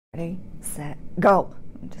Ready, set, go.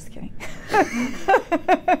 I'm just kidding.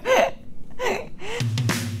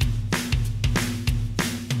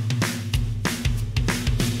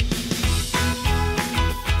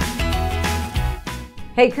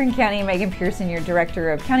 Hey Kern County, Megan Pearson, your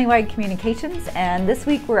Director of Countywide Communications, and this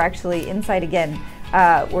week we're actually inside again.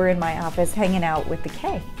 We're in my office hanging out with the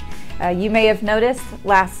K. You may have noticed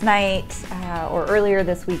last night or earlier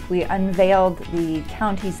this week we unveiled the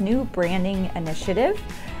county's new branding initiative.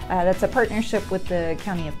 That's a partnership with the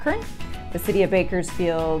County of Kern, the City of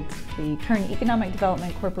Bakersfield, the Kern Economic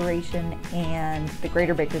Development Corporation, and the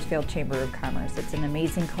Greater Bakersfield Chamber of Commerce. It's an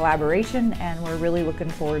amazing collaboration, and we're really looking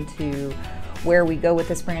forward to where we go with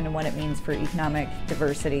this brand and what it means for economic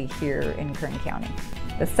diversity here in Kern County.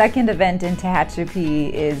 The second event in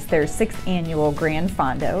Tehachapi is their 6th annual Grand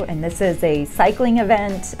Fondo, and this is a cycling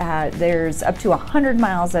event. There's up to 100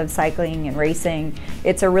 miles of cycling and racing.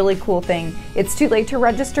 It's a really cool thing. It's too late to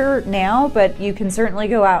register now, but you can certainly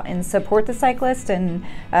go out and support the cyclist, and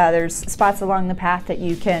there's spots along the path that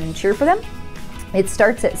you can cheer for them. It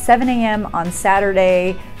starts at 7 a.m. on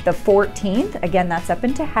Saturday, the 14th. Again, that's up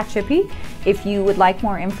in Tehachapi. If you would like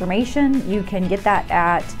more information, you can get that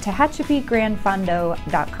at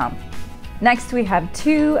tehachapigrandfondo.com. Next, we have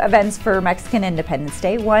 2 events for Mexican Independence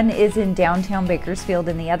Day. One is in downtown Bakersfield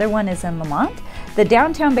and the other one is in Lamont. The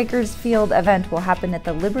downtown Bakersfield event will happen at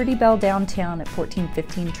the Liberty Bell downtown at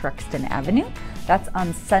 1415 Truxton Avenue. That's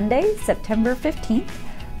on Sunday, September 15th.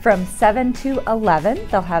 From 7 to 11,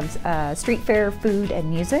 they'll have street fair, food, and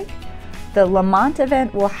music. The Lamont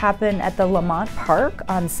event will happen at the Lamont Park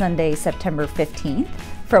on Sunday, September 15th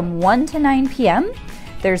from 1 to 9 p.m.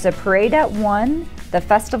 There's a parade at 1. The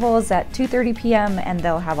festival is at 2:30 p.m. and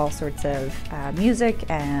they'll have all sorts of music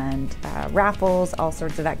and raffles, all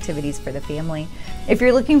sorts of activities for the family. If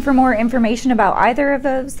you're looking for more information about either of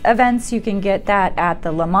those events, you can get that at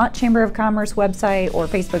the Lamont Chamber of Commerce website or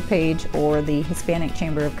Facebook page, or the Hispanic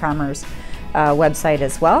Chamber of Commerce website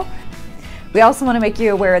as well. We also want to make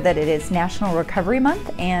you aware that it is National Recovery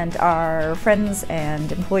Month, and our friends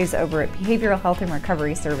and employees over at Behavioral Health and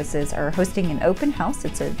Recovery Services are hosting an open house.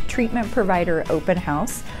 It's a treatment provider open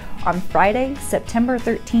house on Friday, September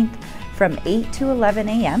 13th from 8 to 11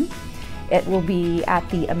 a.m. It will be at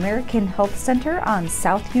the American Health Center on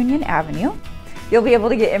South Union Avenue. You'll be able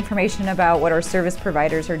to get information about what our service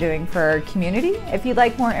providers are doing for our community. If you'd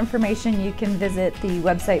like more information, you can visit the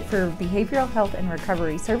website for Behavioral Health and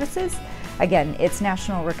Recovery Services. Again, it's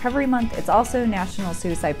National Recovery Month. It's also National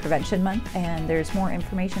Suicide Prevention Month, and there's more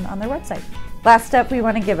information on their website. Last up, we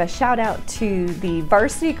want to give a shout out to the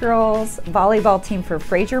varsity girls volleyball team for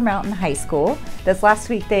Fraser Mountain High School. This last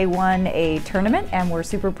week they won a tournament, and we're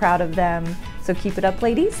super proud of them. So keep it up,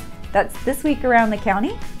 ladies. That's this week around the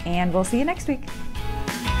county, and we'll see you next week.